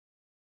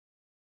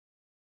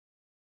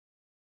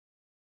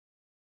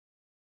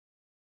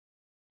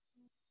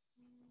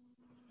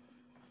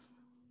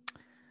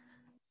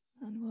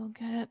And we'll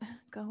get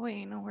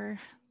going. We're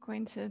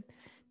going to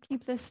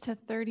keep this to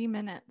 30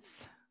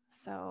 minutes.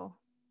 So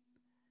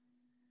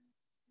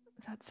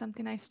that's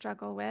something I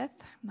struggle with.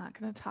 I'm not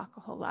going to talk a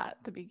whole lot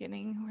at the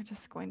beginning. We're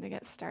just going to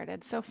get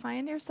started. So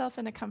find yourself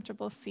in a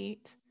comfortable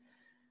seat,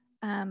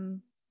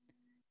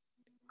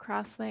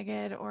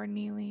 cross-legged or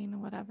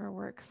kneeling, whatever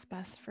works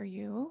best for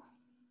you.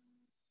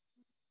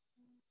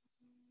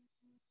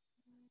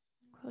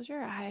 Close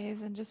your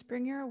eyes and just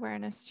bring your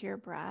awareness to your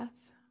breath.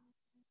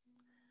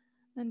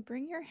 Then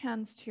bring your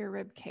hands to your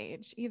rib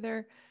cage,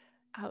 either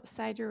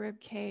outside your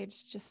rib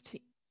cage, just to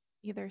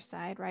either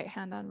side, right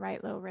hand on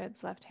right low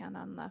ribs, left hand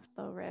on left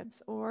low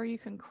ribs, or you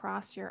can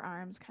cross your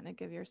arms, kind of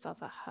give yourself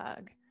a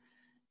hug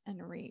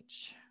and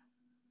reach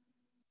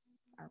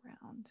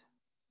around.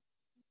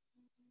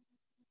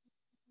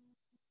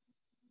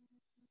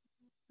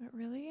 But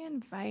really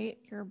invite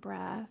your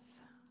breath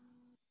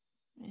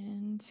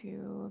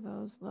into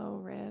those low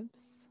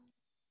ribs.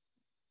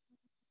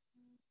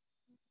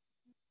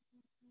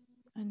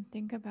 And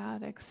think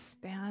about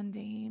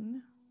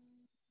expanding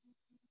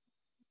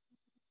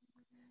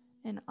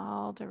in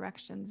all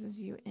directions as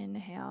you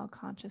inhale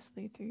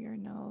consciously through your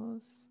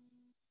nose.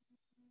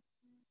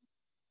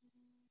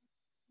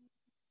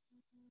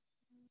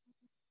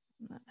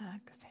 And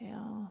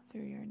exhale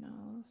through your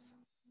nose.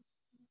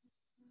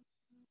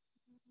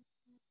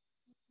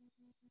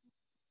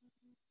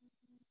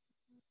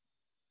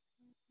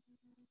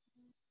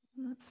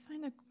 And let's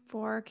find a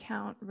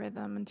 4-count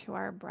rhythm to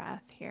our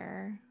breath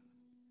here.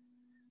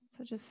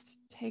 So just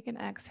take an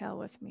exhale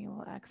with me.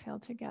 We'll exhale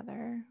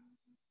together.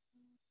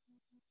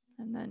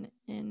 And then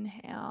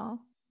inhale,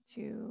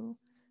 2,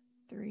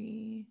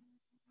 3,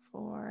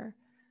 4,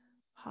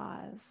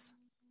 pause,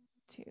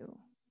 2,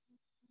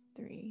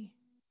 3,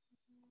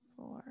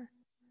 4.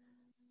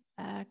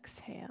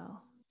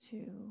 Exhale,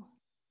 2,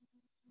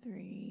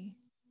 3,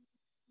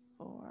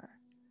 4.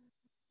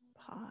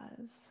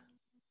 Pause,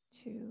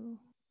 2,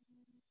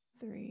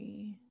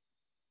 3,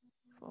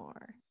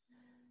 4.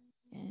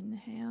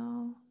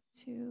 Inhale,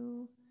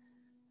 2,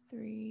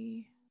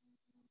 3,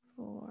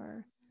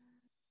 4.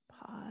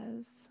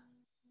 Pause,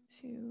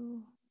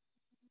 2,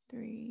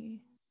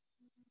 3,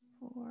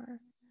 4.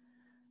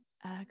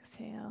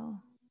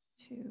 Exhale,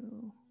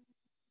 2,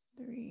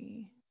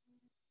 3,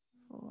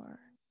 4.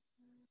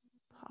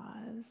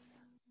 Pause,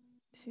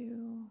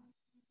 2,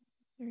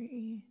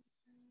 3,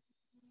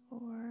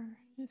 4.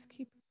 Just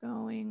keep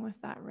going with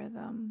that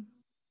rhythm.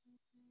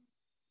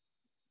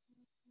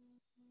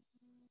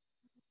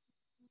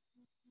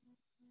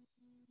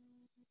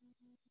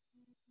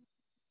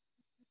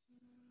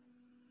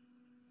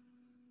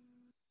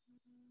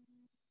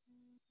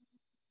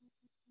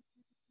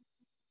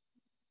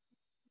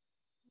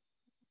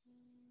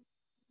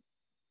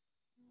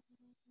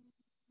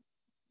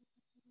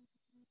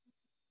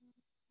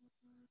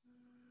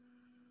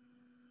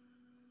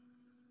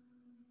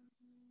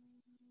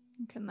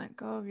 You can let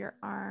go of your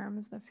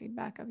arms, the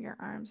feedback of your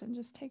arms, and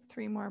just take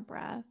 3 more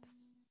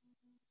breaths.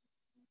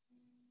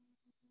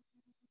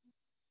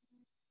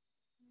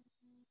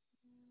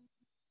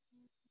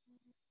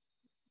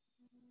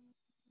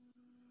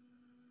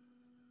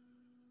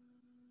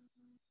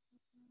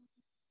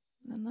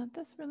 And let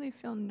this really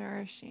feel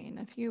nourishing.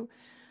 If you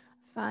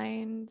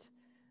find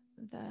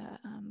the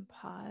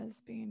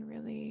pause being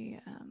really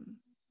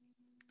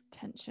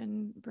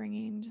tension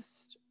bringing,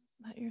 just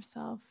let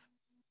yourself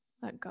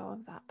let go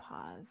of that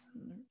pause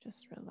and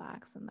just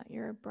relax and let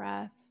your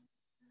breath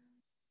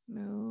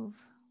move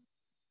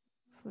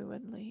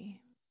fluidly.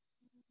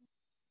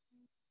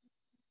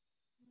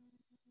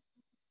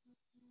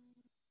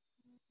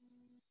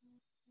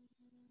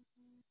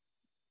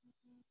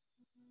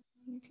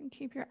 You can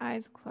keep your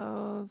eyes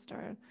closed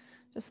or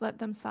just let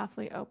them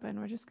softly open.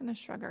 We're just going to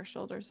shrug our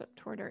shoulders up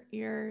toward our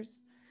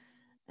ears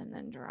and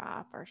then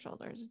drop our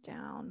shoulders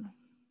down.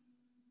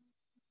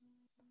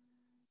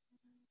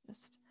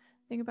 Just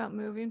think about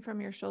moving from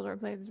your shoulder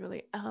blades,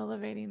 really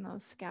elevating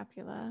those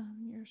scapula,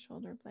 your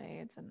shoulder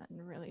blades, and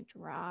then really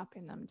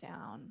dropping them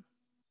down.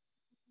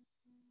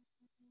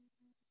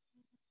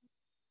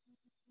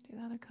 Do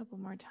that a couple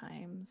more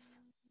times.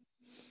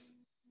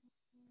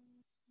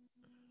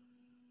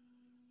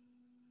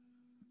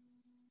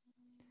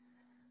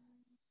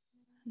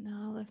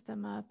 Now lift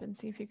them up and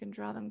see if you can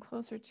draw them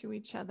closer to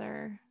each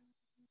other.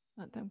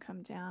 Let them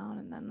come down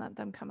and then let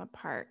them come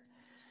apart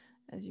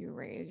as you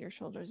raise your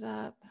shoulders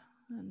up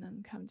and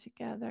then come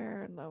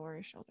together and lower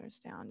your shoulders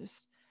down.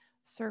 Just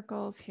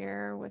circles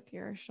here with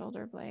your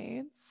shoulder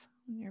blades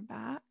on your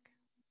back.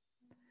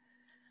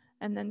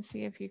 And then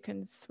see if you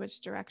can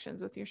switch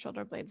directions with your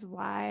shoulder blades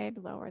wide,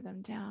 lower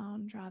them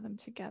down, draw them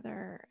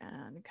together,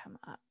 and come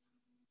up.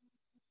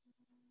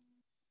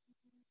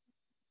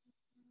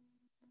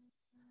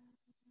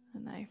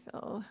 And I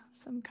feel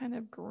some kind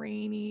of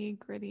grainy,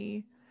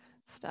 gritty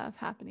stuff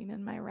happening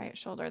in my right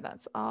shoulder.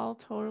 That's all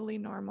totally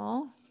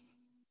normal.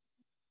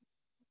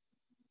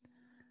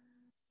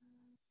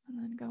 And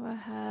then go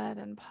ahead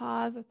and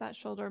pause with that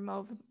shoulder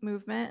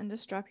movement and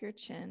just drop your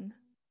chin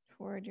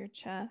toward your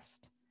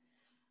chest.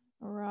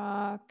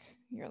 Rock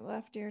your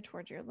left ear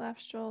towards your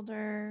left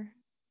shoulder.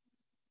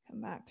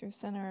 Come back through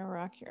center and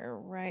rock your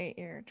right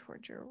ear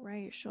towards your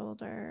right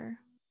shoulder.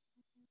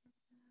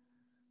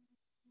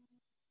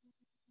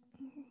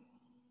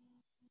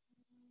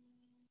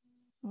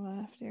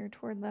 Left ear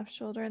toward left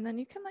shoulder. And then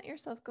you can let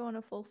yourself go in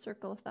a full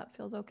circle if that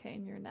feels okay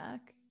in your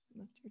neck.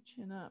 Lift your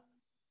chin up.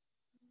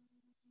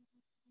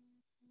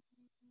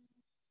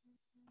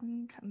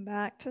 And come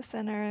back to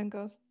center and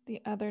go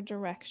the other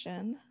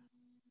direction.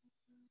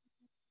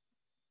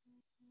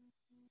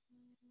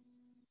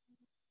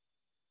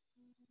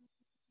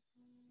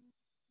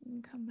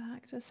 And come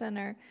back to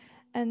center.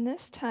 And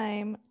this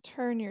time,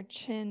 turn your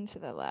chin to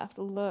the left.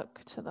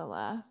 Look to the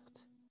left.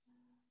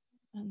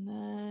 And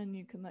then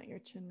you can let your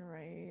chin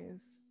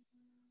raise.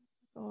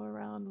 Go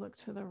around, look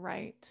to the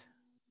right.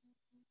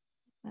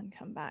 And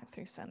come back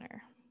through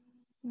center.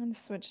 And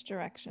switch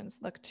directions.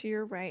 Look to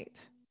your right.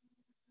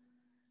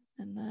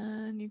 And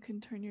then you can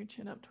turn your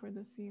chin up toward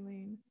the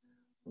ceiling.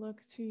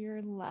 Look to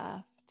your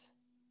left.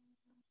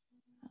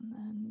 And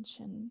then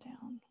chin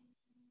down.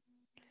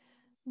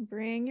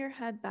 Bring your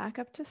head back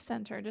up to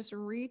center. Just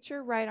reach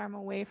your right arm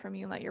away from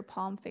you. Let your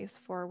palm face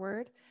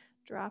forward.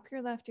 Drop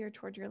your left ear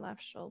toward your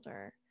left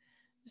shoulder.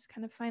 Just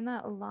kind of find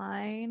that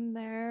line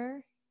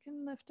there. You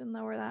can lift and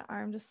lower that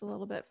arm just a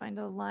little bit. Find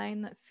a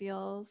line that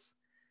feels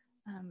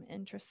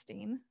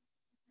interesting.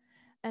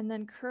 And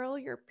then curl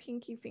your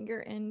pinky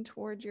finger in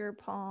towards your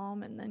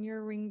palm, and then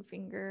your ring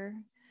finger,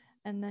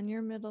 and then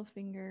your middle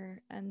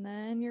finger, and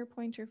then your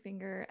pointer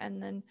finger,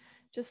 and then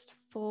just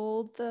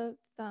fold the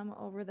thumb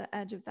over the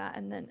edge of that,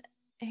 and then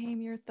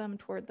aim your thumb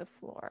toward the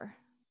floor.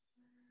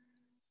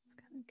 Just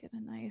kind of get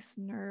a nice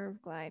nerve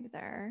glide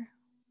there.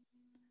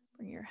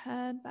 Bring your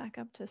head back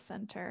up to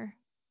center,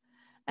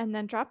 and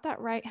then drop that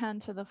right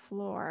hand to the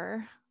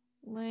floor.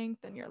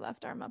 Lengthen your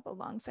left arm up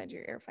alongside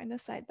your ear. Find a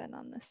side bend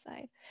on this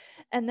side.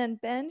 And then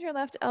bend your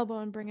left elbow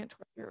and bring it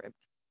toward your rib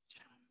cage.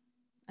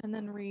 And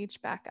then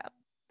reach back up.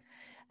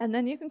 And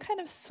then you can kind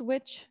of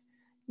switch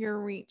your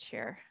reach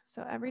here.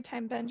 So every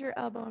time bend your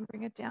elbow and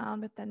bring it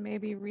down, but then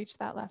maybe reach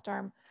that left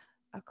arm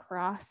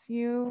across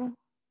you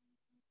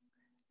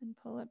and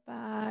pull it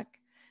back.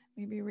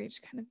 Maybe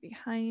reach kind of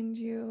behind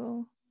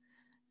you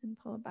and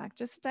pull it back.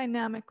 Just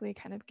dynamically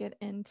kind of get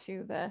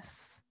into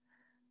this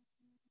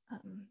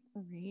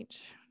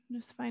reach.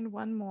 Just find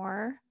one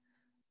more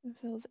that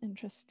feels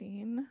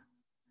interesting.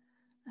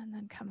 And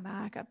then come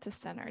back up to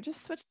center.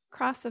 Just switch the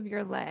cross of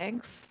your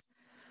legs.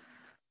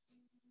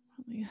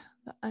 Probably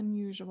the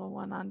unusual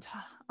one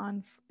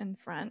on in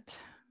front.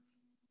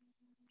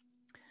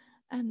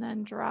 And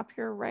then drop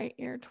your right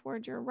ear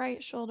toward your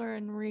right shoulder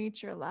and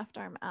reach your left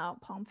arm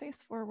out, palm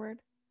face forward.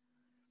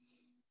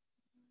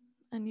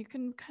 And you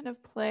can kind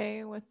of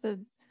play with the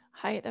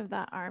height of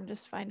that arm.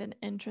 Just find an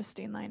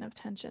interesting line of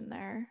tension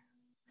there.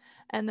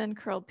 And then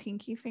curl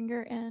pinky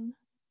finger in,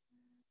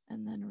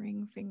 and then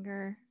ring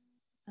finger,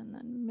 and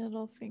then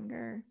middle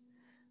finger,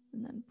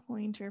 and then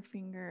pointer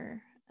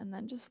finger, and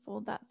then just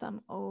fold that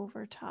thumb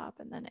over top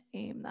and then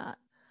aim that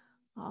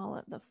all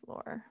at the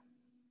floor.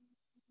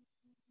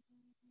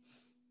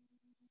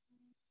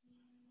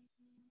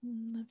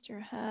 Lift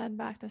your head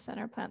back to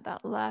center, plant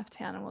that left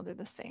hand, and we'll do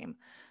the same.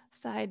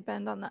 Side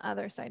bend on the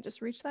other side.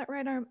 Just reach that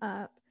right arm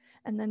up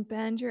and then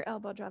bend your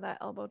elbow, draw that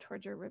elbow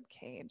towards your rib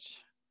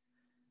cage.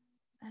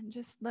 And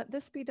just let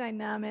this be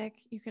dynamic.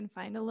 You can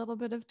find a little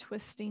bit of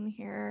twisting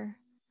here.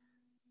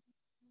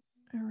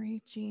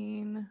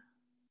 Reaching.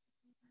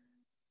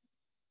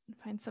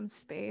 Find some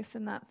space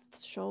in that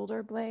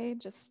shoulder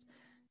blade. Just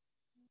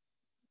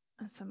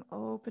some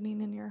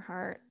opening in your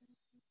heart.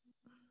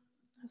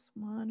 Just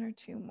one or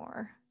two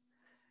more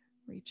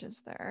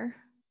reaches there.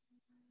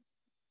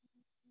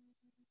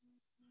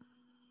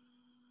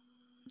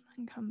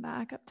 And come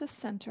back up to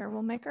center.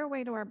 We'll make our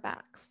way to our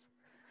backs.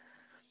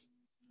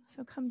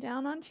 So come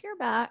down onto your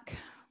back.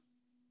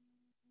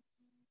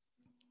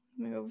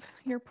 Move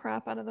your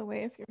prop out of the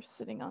way if you're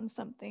sitting on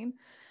something.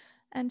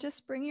 And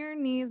just bring your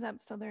knees up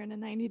so they're in a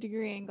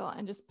 90-degree angle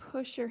and just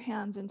push your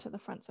hands into the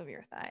fronts of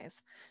your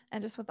thighs.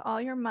 And just with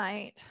all your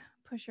might,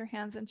 push your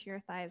hands into your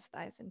thighs,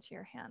 thighs into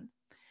your hand.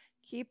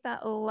 Keep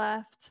that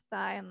left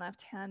thigh and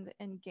left hand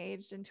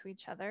engaged into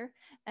each other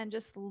and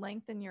just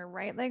lengthen your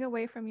right leg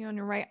away from you and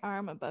your right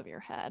arm above your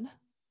head.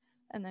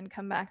 And then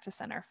come back to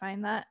center.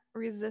 Find that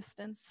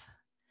resistance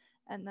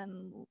and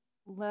then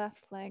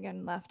left leg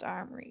and left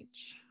arm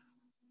reach.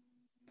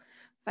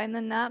 Find the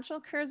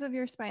natural curves of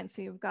your spine.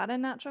 So you've got a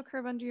natural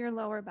curve under your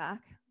lower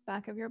back.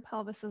 Back of your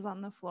pelvis is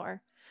on the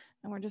floor.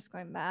 And we're just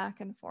going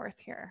back and forth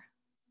here.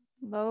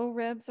 Low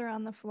ribs are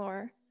on the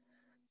floor.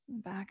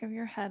 The back of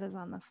your head is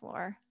on the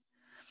floor.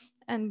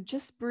 And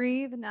just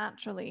breathe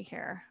naturally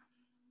here.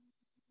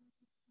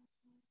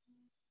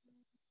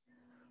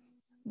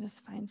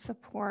 Just find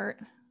support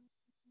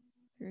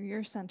through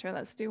your center.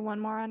 Let's do one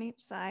more on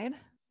each side.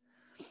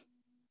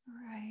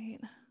 Right.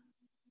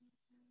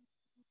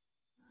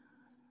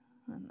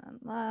 And then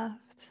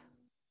left.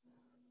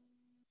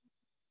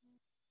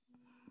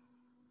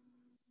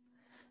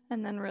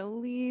 And then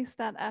release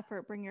that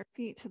effort. Bring your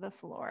feet to the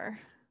floor.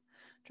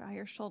 Draw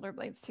your shoulder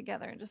blades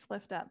together and just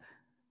lift up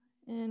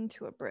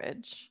into a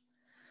bridge.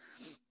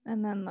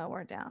 And then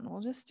lower down.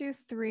 We'll just do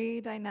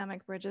 3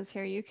 dynamic bridges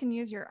here. You can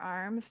use your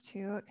arms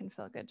too. It can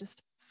feel good.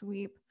 Just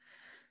sweep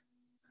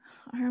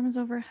arms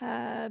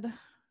overhead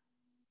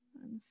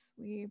and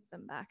sweep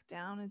them back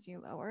down as you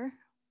lower.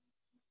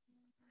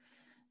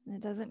 And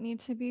it doesn't need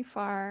to be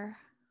far.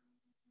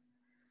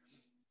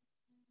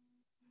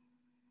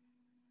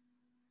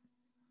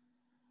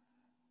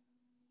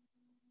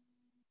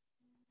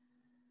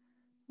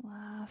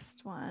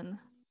 Last one.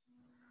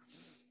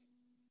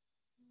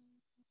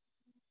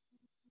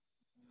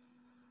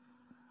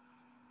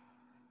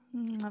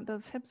 Let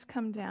those hips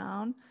come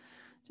down.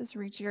 Just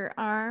reach your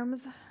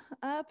arms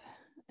up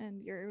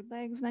and your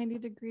legs 90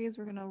 degrees.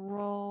 We're gonna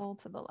roll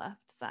to the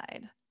left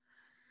side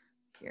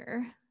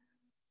here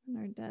in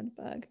our dead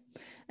bug.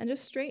 And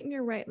just straighten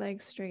your right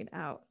leg straight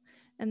out.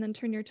 And then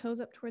turn your toes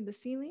up toward the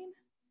ceiling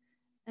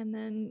and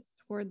then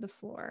toward the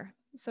floor.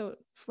 So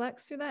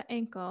flex through that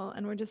ankle,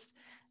 and we're just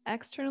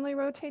externally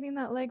rotating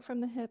that leg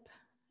from the hip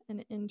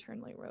and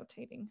internally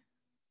rotating.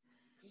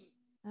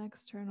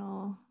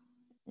 External,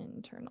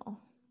 internal.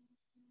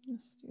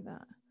 Just do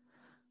that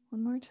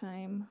one more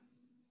time.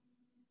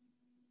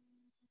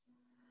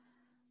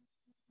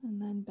 And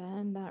then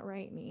bend that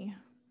right knee.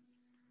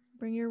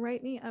 Bring your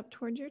right knee up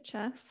towards your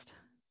chest,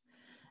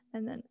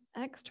 and then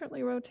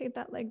externally rotate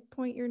that leg,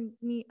 point your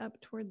knee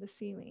up toward the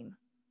ceiling.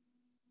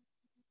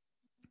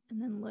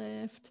 And then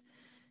lift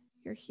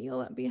your heel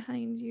up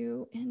behind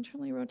you,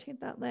 internally rotate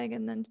that leg,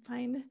 and then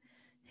find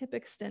hip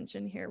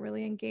extension here.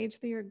 Really engage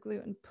through your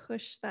glute and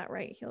push that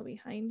right heel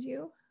behind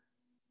you.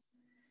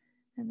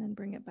 And then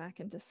bring it back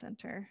into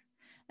center.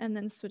 And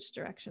then switch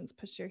directions.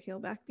 Push your heel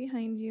back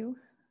behind you.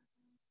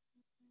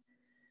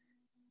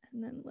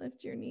 And then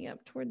lift your knee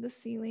up toward the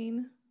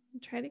ceiling.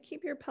 Try to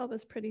keep your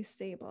pelvis pretty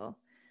stable.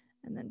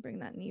 And then bring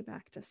that knee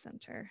back to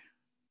center.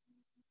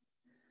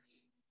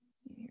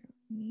 Your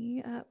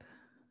knee up.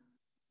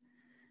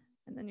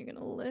 And then you're going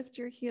to lift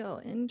your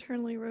heel,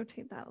 internally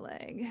rotate that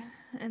leg,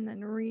 and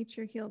then reach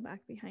your heel back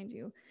behind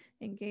you.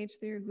 Engage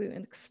through your glute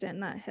and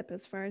extend that hip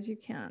as far as you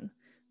can.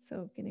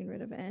 So getting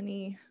rid of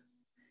any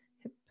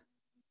hip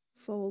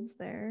folds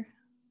there.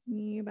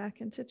 Knee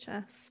back into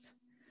chest.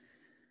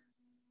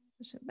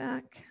 Push it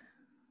back.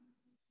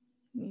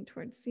 Knee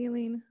towards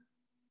ceiling.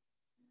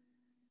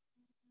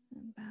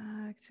 And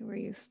back to where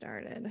you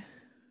started.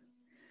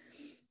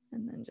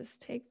 And then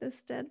just take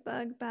this dead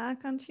bug back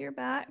onto your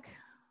back.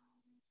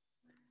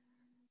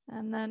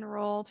 And then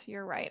roll to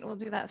your right. We'll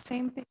do that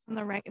same thing on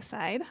the right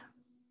side.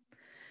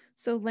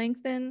 So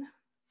lengthen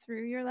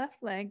through your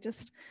left leg.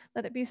 Just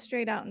let it be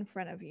straight out in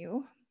front of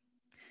you.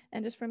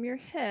 And just from your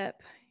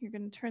hip, you're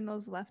going to turn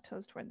those left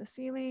toes toward the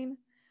ceiling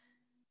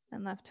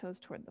and left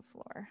toes toward the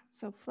floor.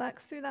 So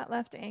flex through that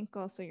left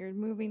ankle. So you're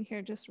moving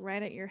here just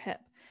right at your hip.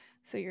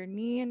 So your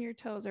knee and your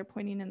toes are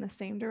pointing in the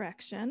same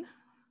direction.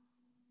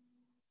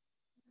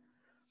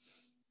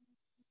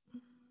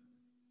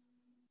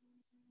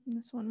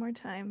 And just one more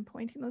time,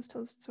 pointing those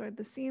toes toward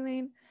the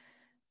ceiling,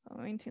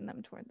 pointing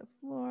them toward the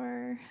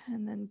floor,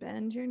 and then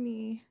bend your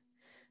knee.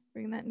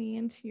 Bring that knee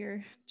into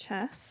your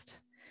chest,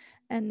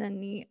 and then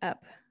knee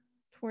up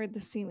toward the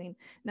ceiling.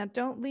 Now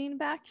don't lean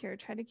back here.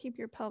 Try to keep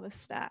your pelvis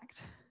stacked.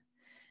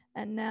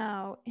 And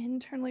now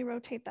internally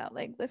rotate that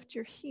leg. Lift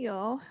your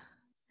heel,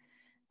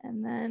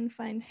 and then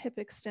find hip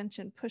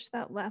extension. Push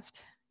that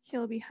left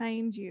heel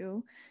behind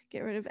you. Get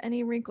rid of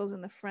any wrinkles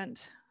in the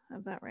front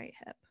of that right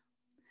hip.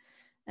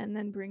 And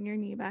then bring your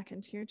knee back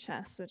into your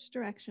chest. Switch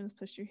directions,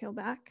 push your heel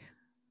back.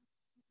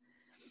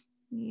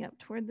 Knee up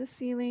toward the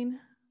ceiling,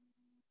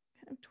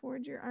 kind of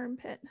toward your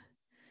armpit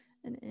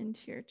and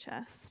into your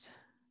chest.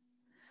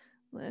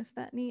 Lift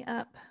that knee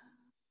up,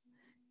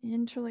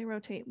 internally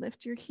rotate,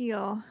 lift your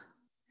heel,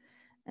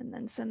 and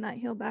then send that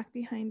heel back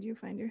behind you.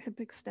 Find your hip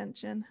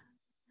extension.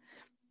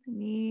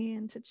 Knee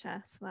into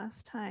chest.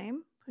 Last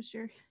time, push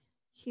your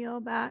heel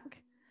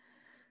back,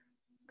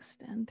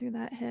 extend through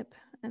that hip,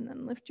 and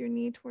then lift your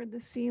knee toward the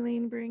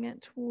ceiling, bring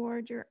it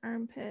toward your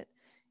armpit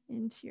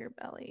into your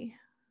belly,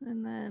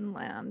 and then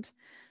land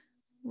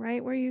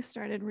right where you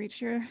started.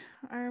 Reach your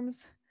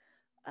arms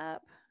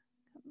up,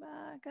 come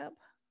back up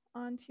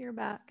onto your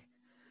back,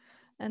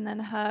 and then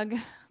hug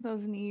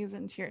those knees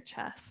into your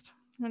chest.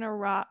 I'm gonna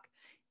rock,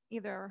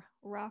 either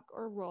rock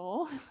or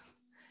roll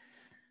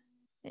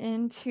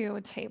into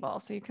a table.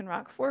 So you can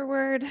rock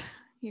forward,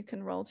 you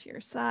can roll to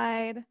your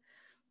side,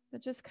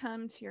 but just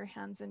come to your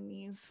hands and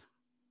knees.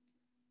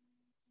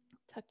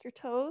 Tuck your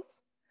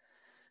toes,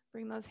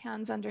 bring those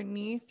hands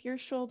underneath your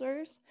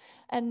shoulders,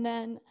 and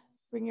then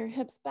bring your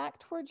hips back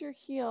towards your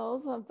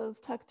heels of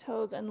those tucked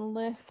toes and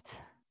lift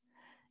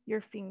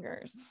your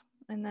fingers.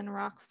 And then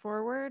rock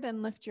forward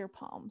and lift your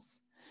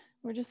palms.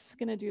 We're just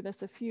gonna do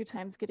this a few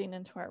times, getting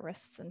into our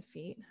wrists and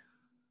feet.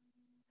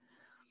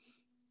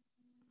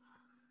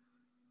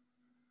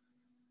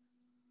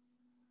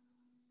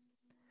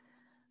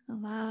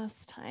 And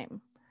last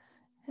time.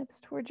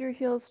 Hips towards your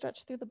heels,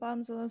 stretch through the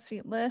bottoms of those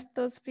feet. Lift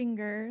those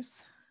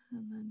fingers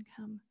and then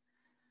come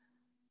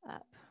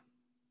up.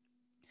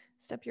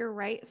 Step your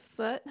right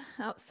foot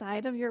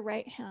outside of your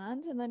right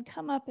hand and then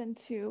come up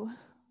into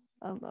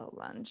a low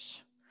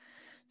lunge.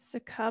 Just a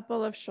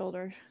couple of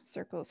shoulder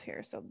circles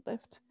here. So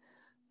lift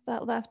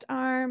that left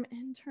arm,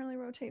 internally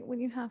rotate when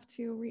you have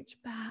to, reach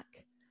back.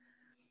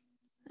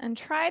 And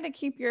try to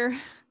keep your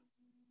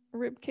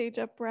rib cage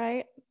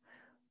upright.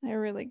 I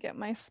really get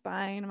my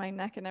spine, my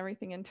neck, and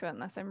everything into it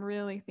unless I'm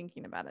really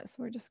thinking about it.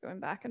 So we're just going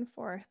back and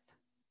forth.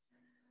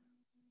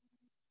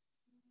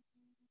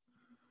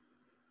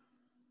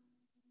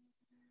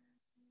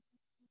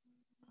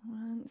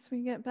 Once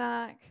we get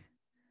back,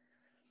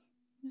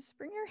 just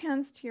bring your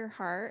hands to your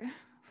heart,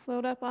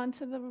 float up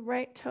onto the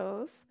right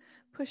toes,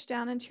 push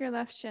down into your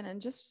left shin,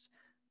 and just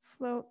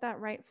float that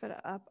right foot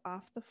up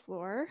off the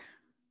floor.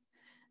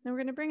 Then we're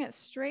going to bring it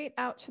straight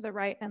out to the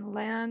right and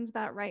land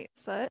that right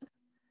foot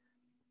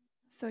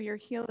so your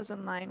heel is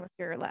in line with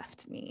your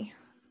left knee.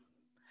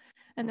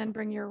 And then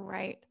bring your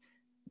right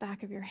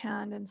back of your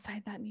hand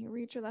inside that knee.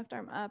 Reach your left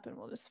arm up and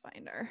we'll just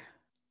find our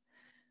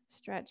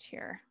stretch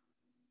here.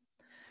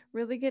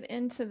 Really get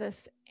into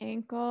this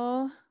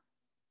ankle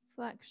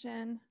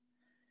flexion.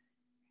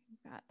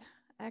 You've got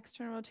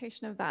external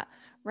rotation of that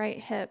right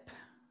hip.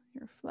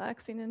 You're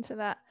flexing into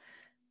that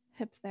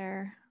hip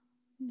there.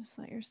 And just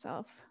let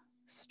yourself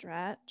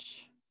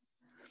stretch.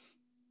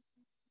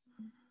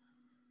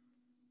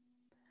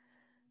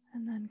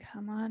 And then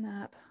come on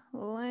up.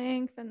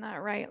 Lengthen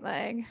that right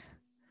leg.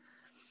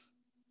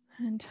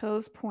 And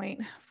toes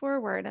point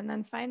forward. And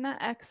then find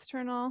that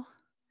external,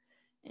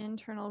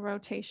 internal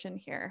rotation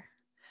here.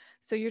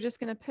 So you're just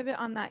going to pivot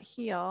on that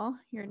heel.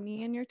 Your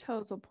knee and your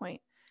toes will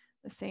point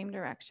the same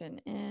direction.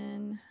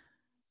 In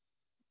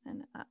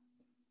and up.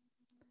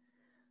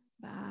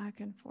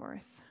 Back and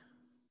forth.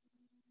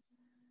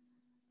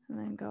 And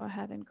then go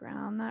ahead and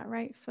ground that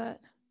right foot.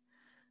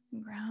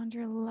 And ground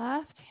your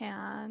left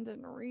hand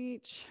and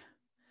reach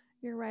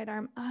your right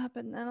arm up,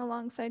 and then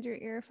alongside your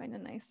ear, find a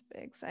nice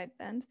big side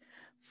bend.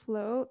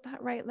 Float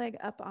that right leg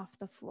up off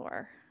the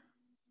floor.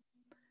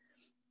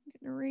 You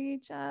can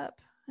reach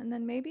up and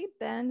then maybe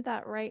bend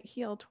that right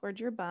heel towards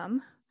your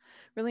bum.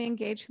 Really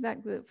engage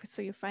that glute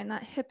so you find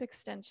that hip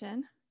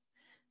extension,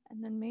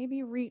 and then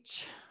maybe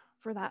reach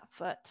for that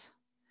foot.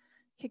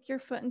 Kick your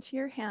foot into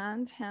your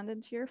hand, hand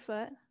into your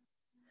foot,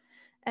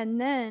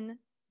 and then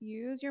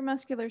use your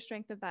muscular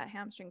strength of that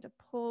hamstring to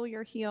pull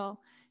your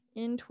heel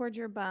in towards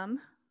your bum.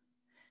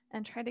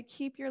 And try to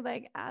keep your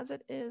leg as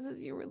it is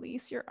as you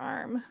release your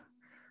arm.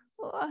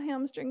 A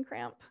hamstring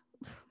cramp,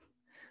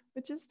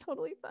 which is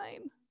totally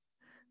fine.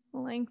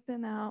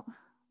 Lengthen out,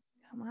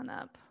 come on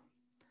up.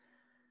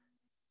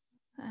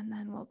 And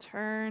then we'll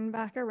turn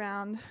back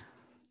around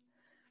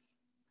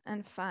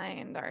and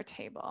find our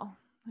table.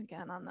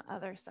 Again, on the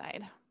other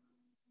side.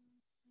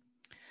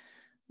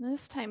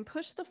 This time,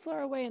 push the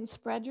floor away and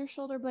spread your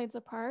shoulder blades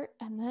apart,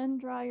 and then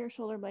draw your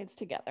shoulder blades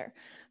together.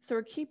 So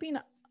we're keeping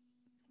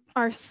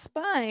our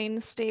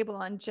spine stable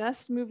on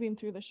just moving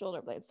through the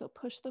shoulder blades. So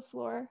push the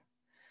floor,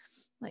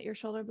 let your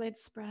shoulder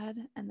blades spread,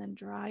 and then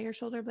draw your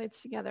shoulder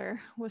blades together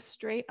with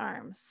straight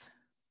arms.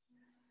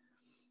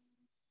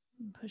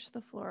 And push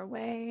the floor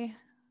away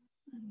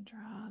and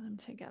draw them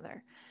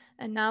together.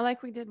 And now,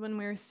 like we did when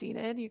we were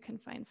seated, you can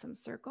find some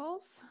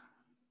circles.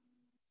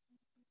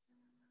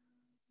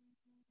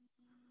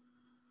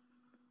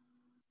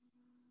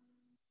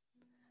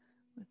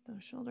 With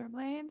those shoulder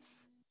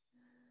blades.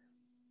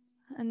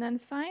 And then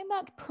find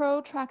that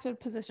protracted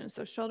position.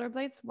 So shoulder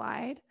blades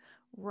wide,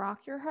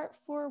 rock your heart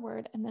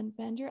forward, and then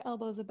bend your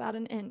elbows about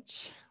an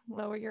inch.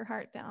 Lower your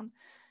heart down,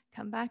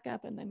 come back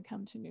up, and then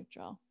come to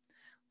neutral.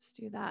 Just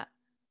do that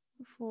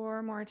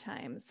 4 more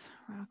times.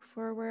 Rock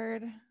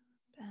forward,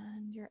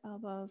 bend your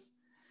elbows.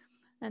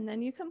 And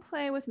then you can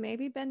play with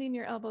maybe bending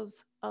your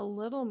elbows a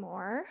little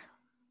more.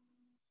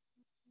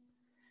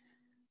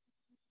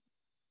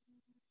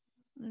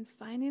 And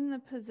finding the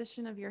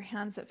position of your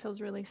hands that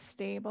feels really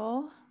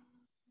stable.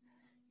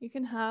 You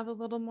can have a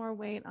little more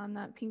weight on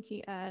that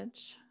pinky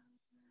edge.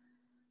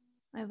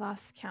 I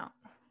lost count.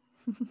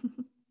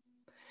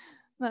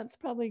 That's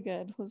probably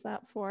good. Was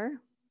that 4?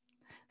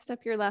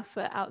 Step your left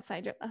foot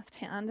outside your left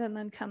hand and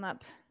then come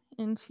up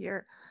into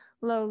your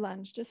low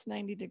lunge, just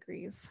 90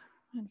 degrees.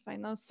 And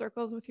find those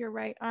circles with your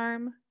right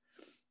arm.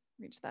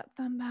 Reach that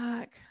thumb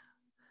back,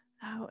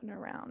 out and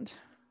around,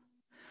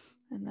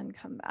 and then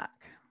come back.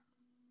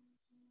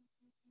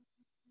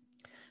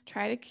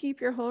 Try to keep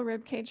your whole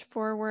rib cage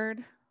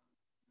forward.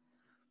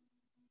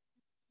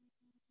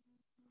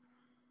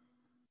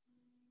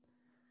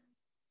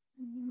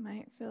 You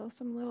might feel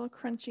some little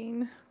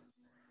crunching.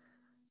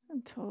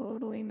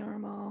 Totally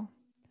normal.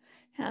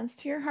 Hands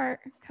to your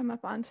heart. Come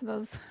up onto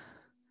those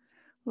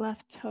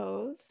left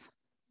toes.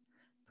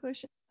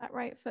 Push that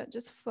right foot.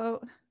 Just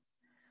float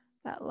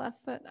that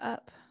left foot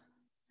up.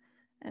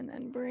 And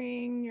then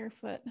bring your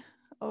foot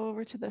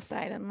over to the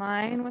side in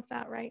line with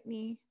that right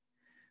knee.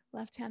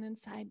 Left hand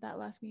inside that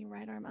left knee,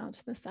 right arm out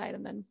to the side,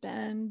 and then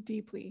bend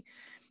deeply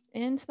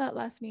into that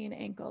left knee and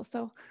ankle.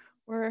 So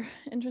we're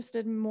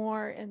interested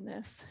more in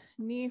this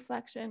knee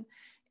flexion,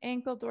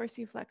 ankle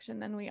dorsiflexion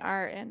than we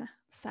are in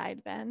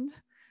side bend.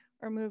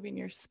 or moving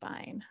your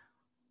spine.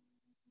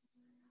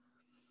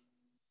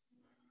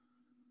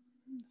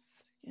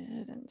 Let's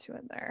get into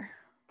it there.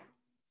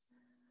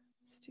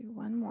 Let's do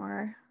one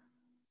more.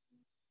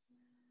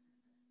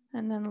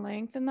 And then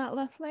lengthen that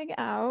left leg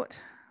out.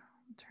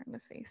 Turn to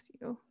face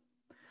you.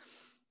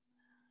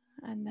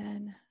 And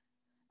then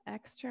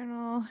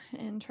external,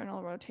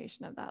 internal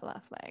rotation of that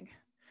left leg.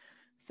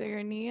 So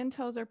your knee and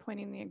toes are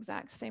pointing the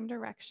exact same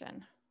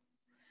direction.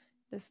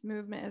 This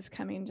movement is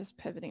coming, just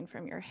pivoting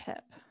from your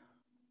hip.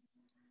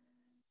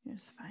 You're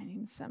just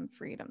finding some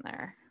freedom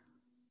there.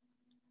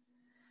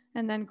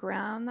 And then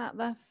ground that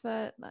left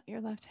foot, let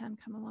your left hand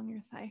come along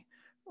your thigh.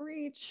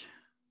 Reach,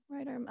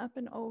 right arm up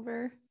and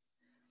over.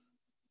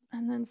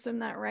 And then swim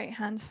that right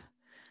hand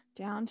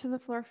down to the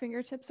floor,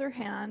 fingertips or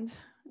hand.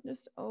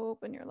 Just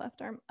open your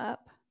left arm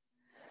up.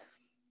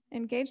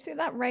 Engage through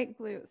that right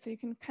glute so you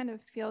can kind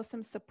of feel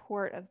some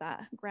support of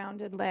that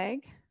grounded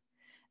leg.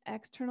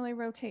 Externally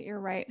rotate your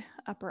right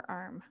upper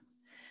arm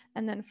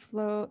and then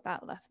float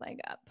that left leg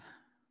up.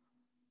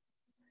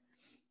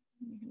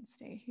 You can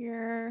stay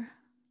here.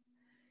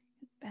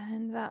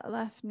 Bend that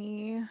left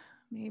knee.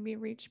 Maybe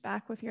reach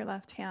back with your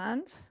left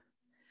hand.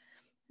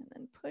 And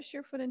then push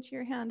your foot into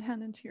your hand,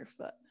 hand into your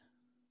foot.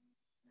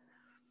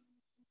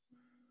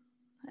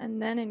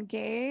 And then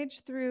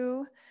engage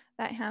through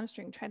that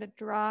hamstring. Try to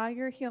draw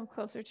your heel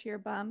closer to your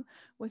bum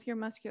with your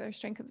muscular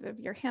strength of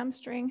your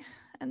hamstring,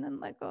 and then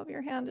let go of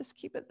your hand. Just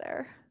keep it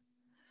there.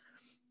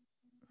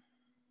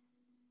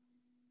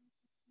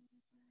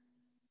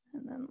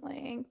 And then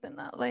lengthen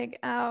that leg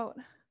out.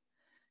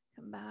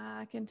 Come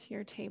back into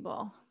your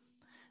table.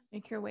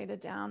 Make your way to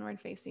downward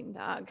facing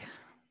dog.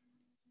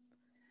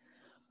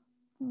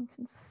 You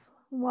can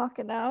walk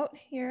it out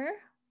here.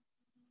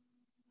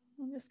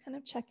 And just kind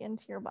of check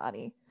into your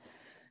body,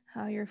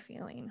 how you're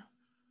feeling.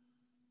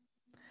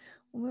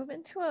 We'll move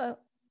into a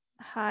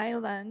high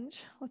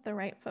lunge with the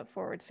right foot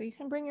forward. So you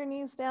can bring your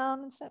knees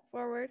down and step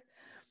forward,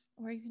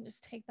 or you can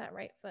just take that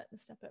right foot and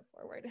step it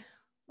forward.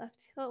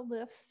 Left heel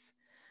lifts,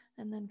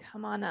 and then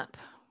come on up.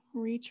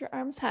 Reach your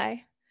arms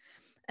high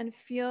and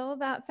feel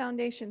that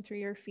foundation through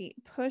your feet.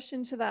 Push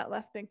into that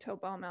left big toe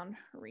ball mound,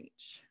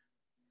 reach.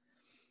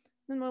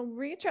 Then we'll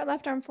reach our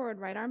left arm forward,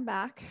 right arm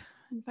back,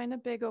 and find a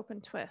big open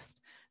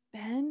twist.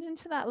 Bend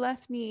into that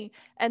left knee,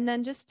 and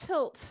then just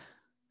tilt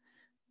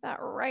that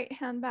right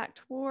hand back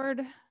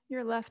toward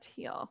your left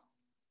heel.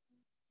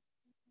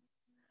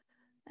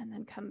 And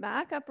then come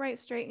back upright,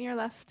 straighten your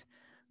left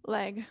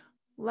leg.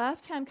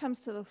 Left hand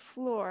comes to the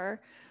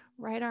floor,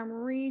 right arm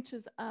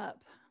reaches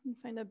up, and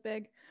find a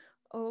big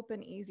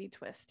open, easy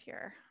twist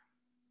here.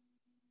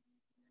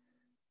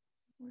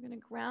 We're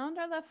gonna ground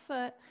our left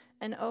foot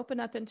and open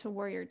up into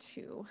warrior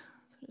two.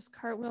 So just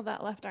cartwheel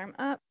that left arm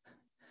up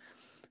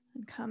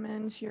and come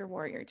into your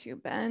warrior two.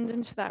 Bend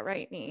into that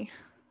right knee.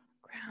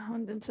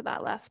 Ground into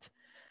that left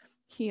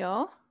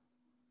heel.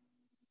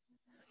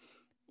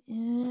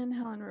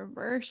 Inhale and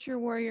reverse your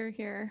warrior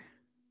here.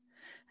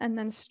 And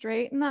then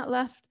straighten that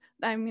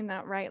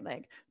that right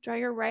leg. Draw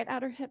your right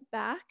outer hip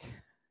back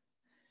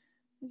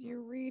as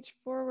you reach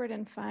forward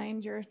and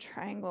find your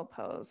triangle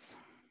pose.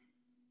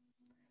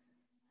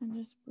 And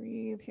just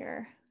breathe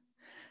here.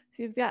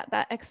 So you've got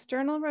that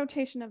external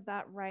rotation of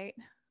that right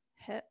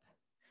hip.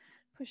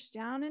 Push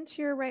down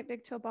into your right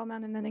big toe ball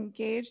mound and then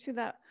engage through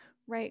that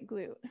right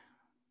glute.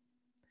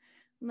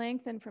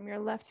 Lengthen from your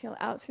left heel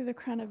out through the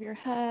crown of your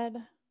head.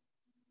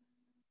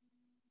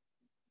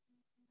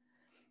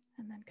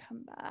 And then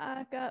come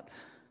back up.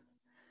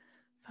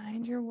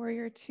 Find your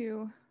warrior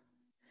two.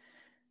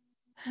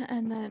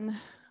 And then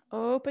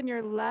open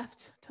your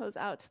left toes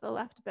out to the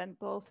left, bend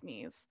both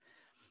knees.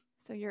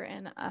 So you're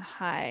in a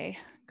high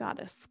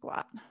goddess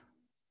squat.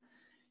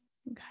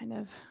 You kind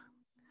of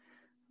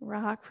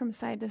rock from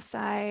side to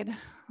side.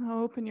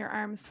 Open your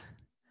arms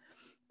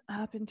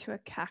up into a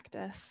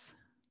cactus.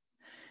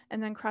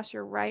 And then cross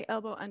your right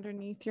elbow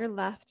underneath your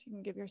left. You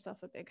can give yourself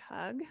a big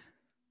hug.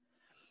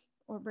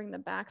 Or bring the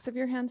backs of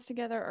your hands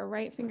together or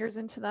right fingers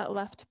into that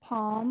left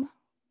palm.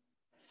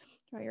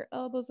 Draw your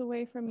elbows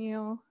away from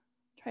you.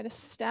 Try to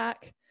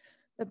stack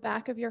the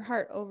back of your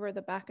heart over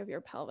the back of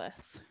your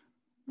pelvis.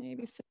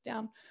 Maybe sit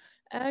down,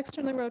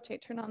 externally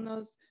rotate, turn on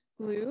those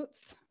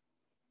glutes.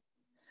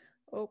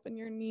 Open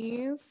your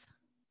knees.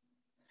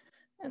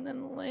 And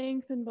then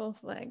lengthen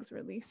both legs.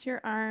 Release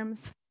your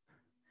arms.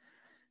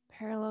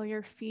 Parallel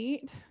your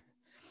feet.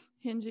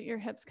 Hinge at your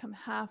hips, come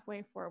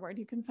halfway forward.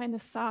 You can find a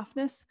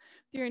softness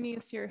through your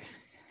knees. Your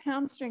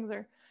hamstrings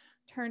are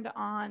turned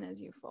on as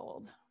you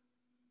fold.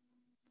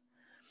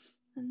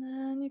 And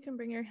then you can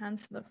bring your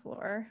hands to the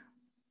floor.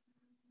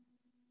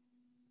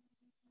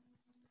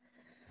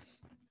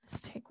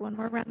 Let's take one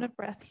more round of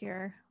breath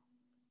here.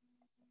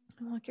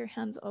 Walk your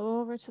hands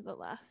over to the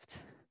left.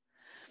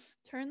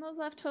 Turn those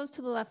left toes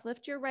to the left.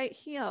 Lift your right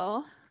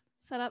heel.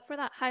 Set up for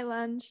that high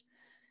lunge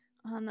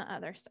on the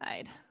other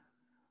side.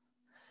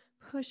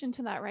 Push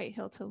into that right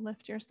heel to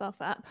lift yourself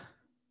up.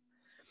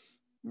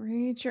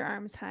 Reach your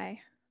arms high.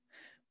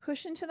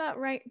 Push into that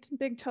right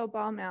big toe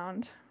ball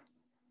mound.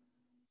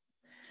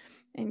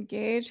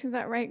 Engage through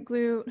that right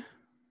glute.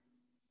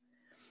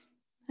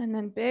 And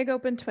then big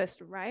open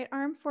twist, right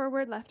arm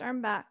forward, left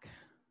arm back.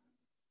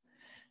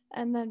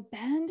 And then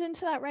bend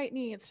into that right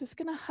knee. It's just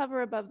gonna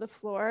hover above the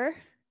floor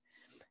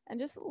and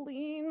just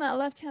lean that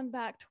left hand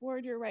back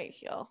toward your right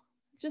heel.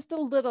 Just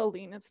a little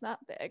lean, it's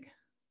not big.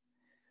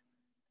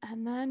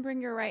 And then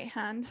bring your right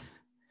hand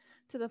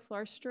to the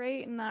floor,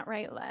 straighten that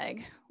right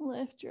leg.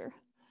 Lift your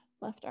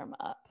left arm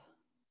up.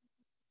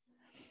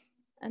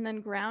 And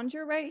then ground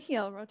your right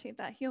heel, rotate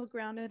that heel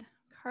grounded,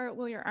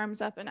 cartwheel your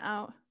arms up and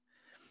out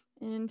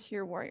into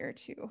your warrior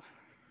two.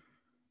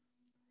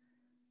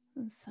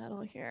 And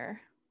settle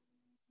here.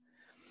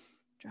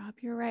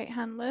 Drop your right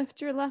hand,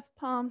 lift your left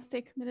palm,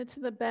 stay committed to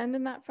the bend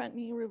in that front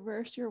knee,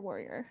 reverse your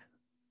warrior.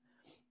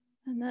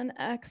 And then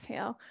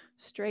exhale,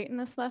 straighten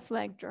this left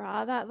leg,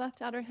 draw that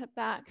left outer hip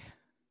back,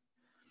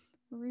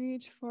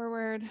 reach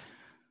forward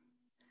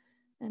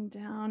and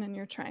down in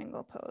your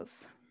triangle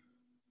pose.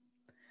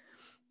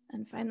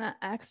 And find that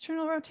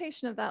external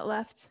rotation of that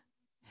left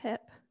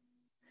hip.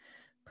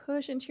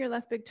 Push into your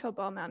left big toe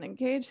ball mound,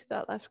 engage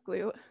that left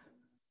glute.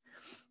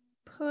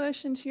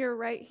 Push into your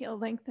right heel,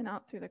 lengthen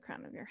out through the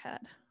crown of your head.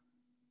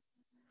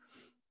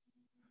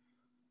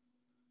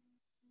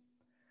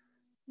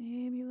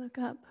 Maybe look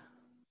up.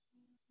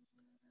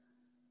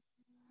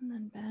 And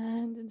then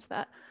bend into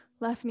that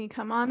left knee,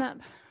 come on up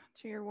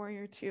to your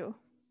warrior two.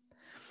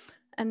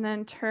 And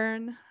then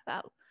turn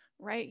that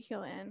right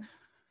heel in.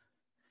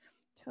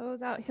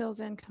 Toes out, heels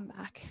in, come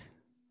back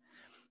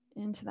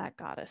into that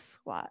goddess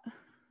squat.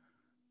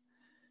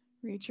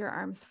 Reach your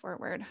arms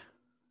forward.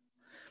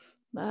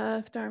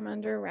 Left arm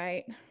under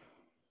right.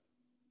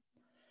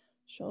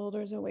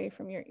 Shoulders away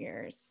from your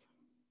ears.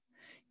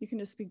 You can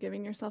just be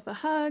giving yourself a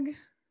hug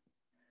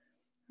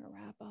or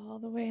wrap all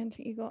the way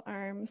into eagle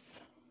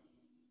arms.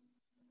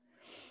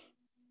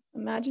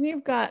 Imagine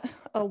you've got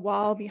a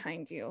wall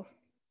behind you.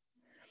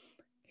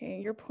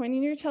 Okay, you're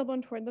pointing your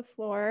tailbone toward the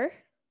floor.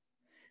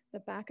 The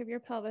back of your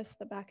pelvis,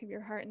 the back of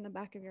your heart, and the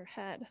back of your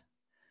head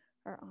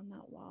are on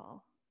that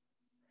wall.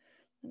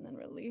 And then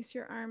release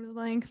your arms,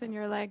 lengthen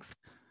your legs,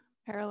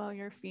 parallel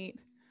your feet,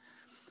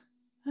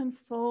 and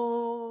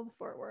fold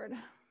forward.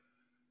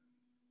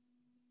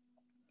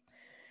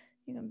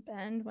 You can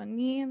bend one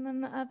knee and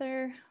then the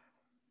other.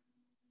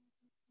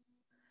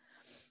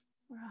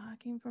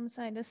 Rocking from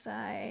side to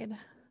side.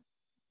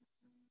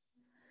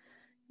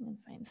 And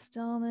find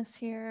stillness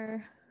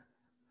here.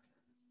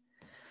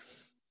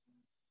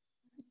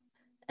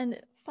 And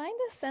find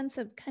a sense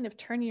of kind of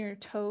turning your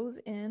toes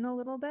in a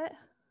little bit.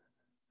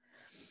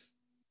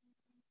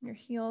 Your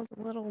heels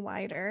a little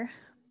wider.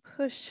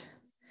 Push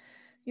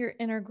your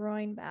inner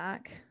groin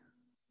back.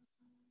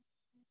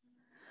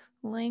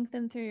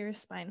 Lengthen through your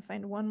spine.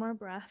 Find one more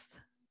breath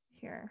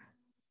here.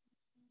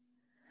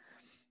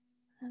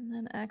 And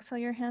then exhale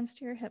your hands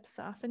to your hips.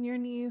 Soften your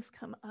knees.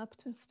 Come up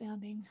to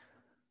standing.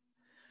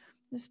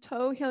 Just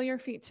toe heel your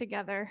feet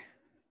together.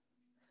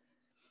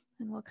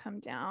 And we'll come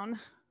down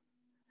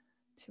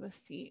to a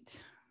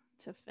seat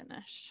to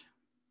finish.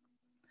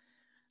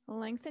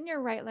 Lengthen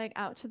your right leg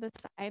out to the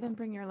side and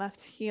bring your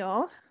left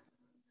heel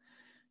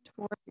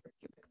toward your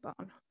pubic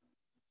bone.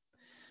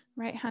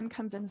 Right hand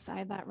comes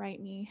inside that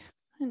right knee.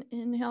 And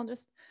inhale,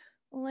 just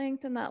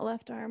lengthen that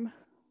left arm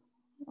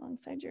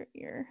alongside your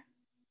ear.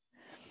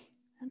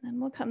 And then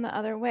we'll come the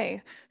other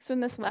way. So in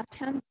this left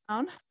hand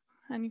down,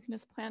 and you can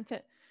just plant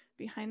it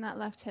behind that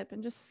left hip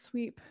and just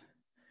sweep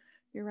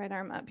your right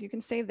arm up. You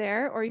can stay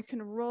there, or you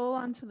can roll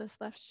onto this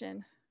left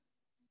shin.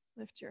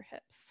 Lift your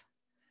hips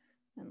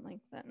and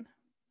lengthen.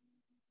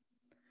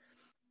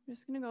 I'm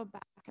just gonna go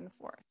back and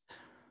forth.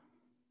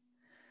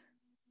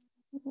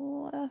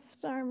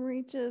 Left arm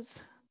reaches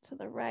to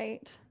the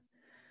right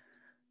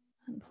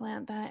and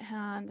plant that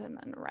hand, and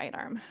then right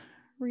arm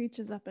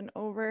reaches up and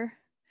over.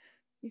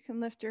 You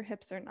can lift your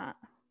hips or not.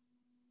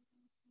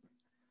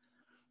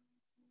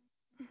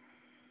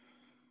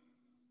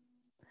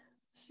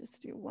 Let's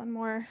just do one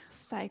more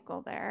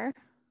cycle there.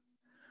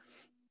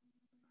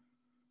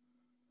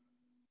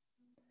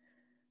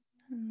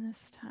 And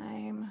this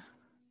time,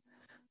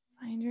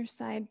 find your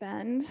side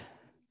bend.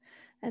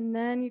 And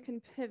then you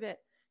can pivot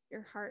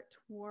your heart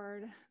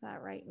toward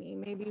that right knee.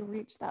 Maybe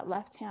reach that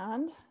left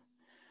hand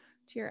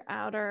to your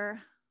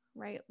outer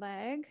right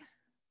leg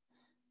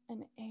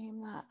and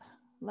aim that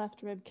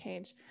left rib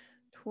cage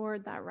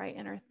toward that right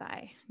inner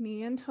thigh.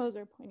 Knee and toes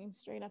are pointing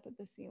straight up at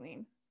the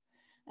ceiling.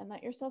 And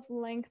let yourself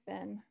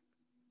lengthen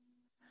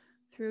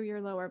through your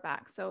lower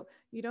back. So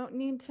you don't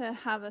need to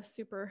have a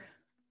super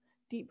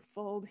deep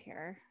fold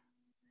here.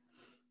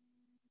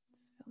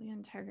 Just feel the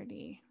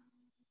integrity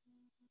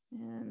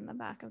in the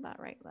back of that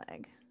right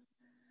leg.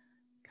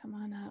 Come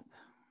on up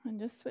and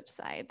just switch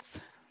sides.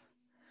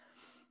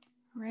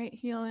 Right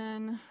heel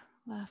in,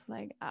 left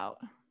leg out.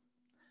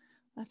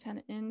 Left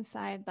hand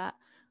inside that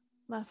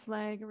left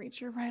leg. Reach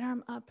your right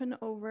arm up and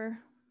over.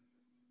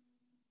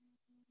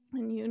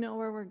 And you know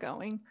where we're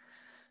going.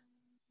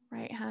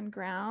 Right hand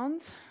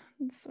grounds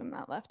and swim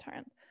that left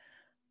hand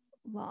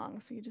long.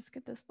 So you just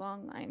get this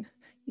long line.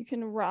 You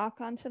can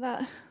rock onto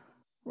that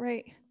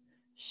right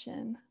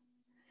shin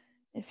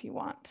if you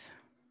want.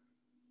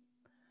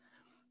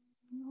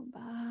 Go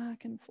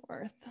back and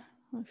forth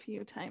a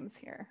few times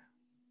here.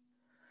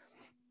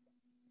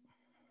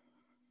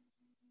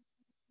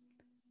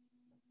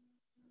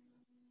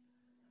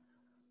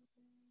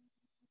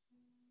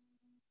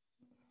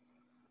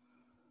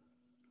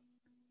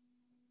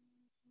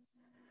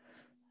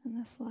 And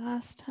this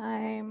last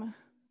time,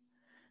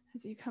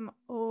 as you come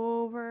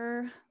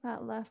over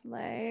that left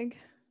leg,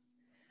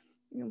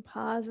 you can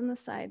pause in the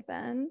side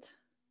bend,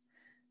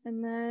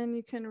 and then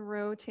you can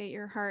rotate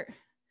your heart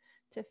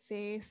to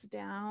face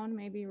down,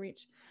 maybe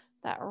reach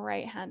that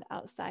right hand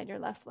outside your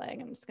left leg.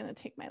 I'm just going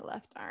to take my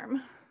left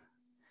arm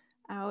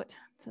out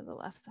to the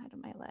left side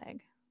of my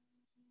leg.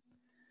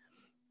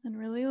 And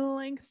really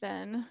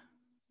lengthen.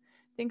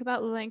 Think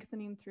about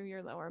lengthening through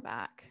your lower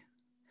back,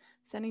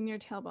 sending your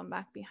tailbone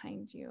back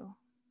behind you.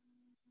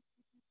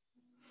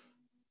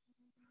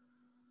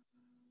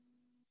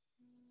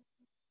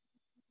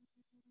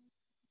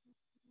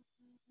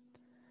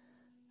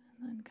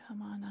 And then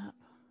come on up.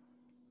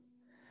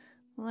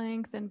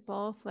 Lengthen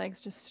both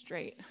legs just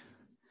straight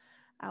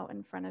out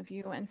in front of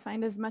you, and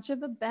find as much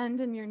of a bend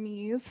in your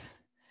knees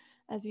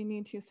as you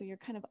need to, so you're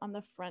kind of on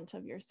the front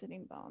of your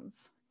sitting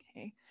bones.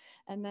 Okay,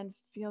 and then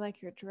feel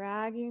like you're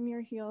dragging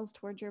your heels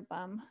towards your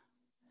bum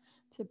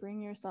to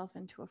bring yourself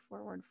into a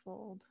forward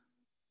fold.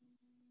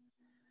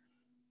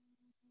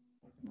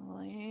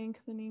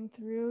 Lengthening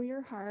through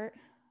your heart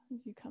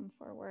as you come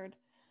forward,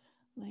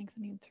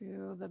 lengthening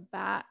through the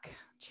back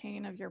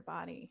chain of your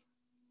body.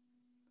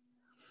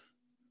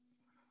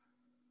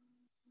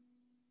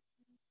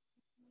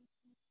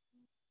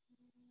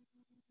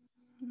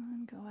 And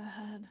then go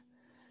ahead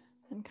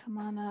and come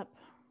on up.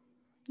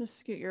 Just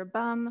scoot your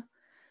bum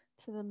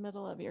to the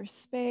middle of your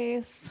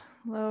space.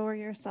 Lower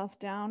yourself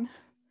down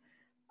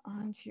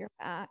onto your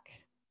back.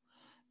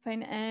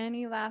 Find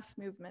any last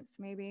movements,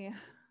 maybe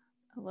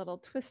a little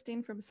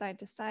twisting from side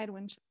to side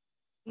when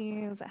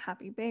knees, a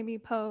happy baby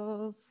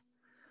pose.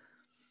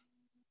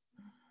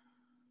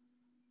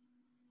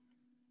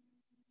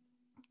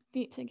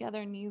 Feet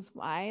together, knees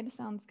wide.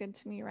 Sounds good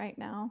to me right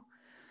now.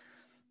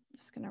 I'm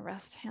just going to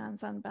rest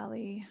hands on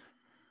belly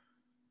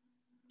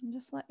and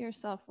just let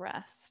yourself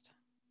rest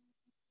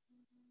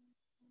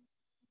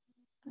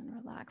and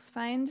relax.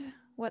 Find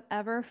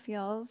whatever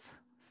feels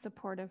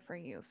supportive for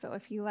you. So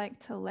if you like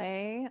to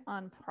lay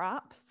on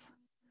props,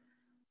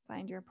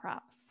 find your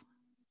props.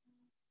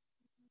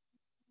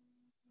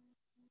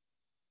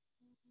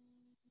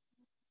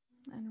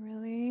 And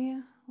really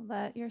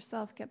let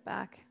yourself get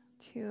back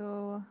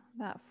to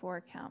that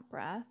 4 count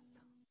breath.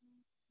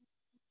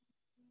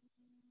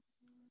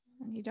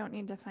 And you don't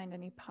need to find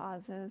any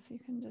pauses. You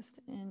can just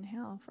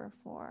inhale for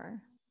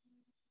 4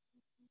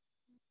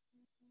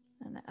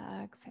 and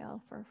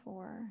exhale for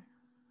 4.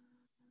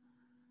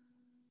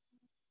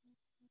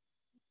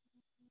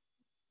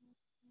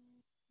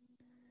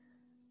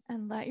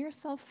 And let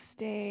yourself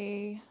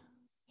stay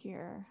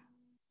here.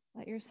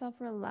 Let yourself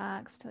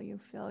relax till you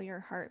feel your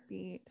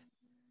heartbeat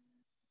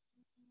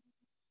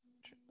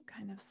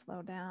kind of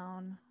slow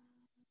down,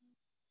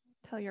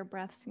 till your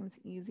breath seems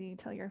easy,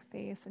 till your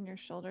face and your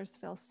shoulders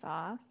feel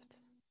soft.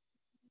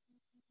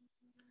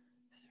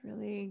 Just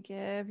really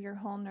give your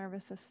whole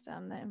nervous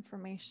system the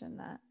information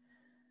that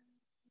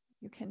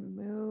you can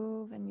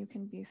move and you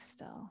can be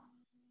still.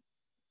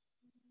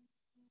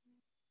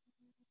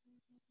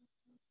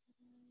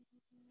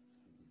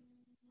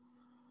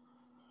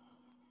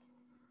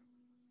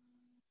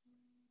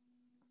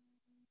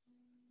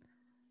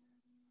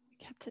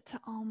 Kept it to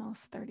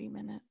almost 30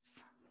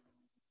 minutes.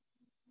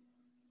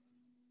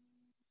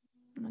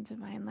 And the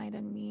divine light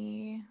in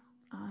me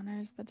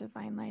honors the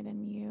divine light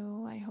in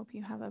you. I hope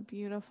you have a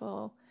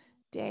beautiful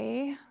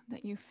day,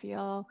 that you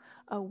feel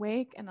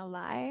awake and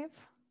alive.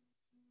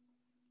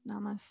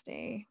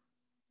 Namaste.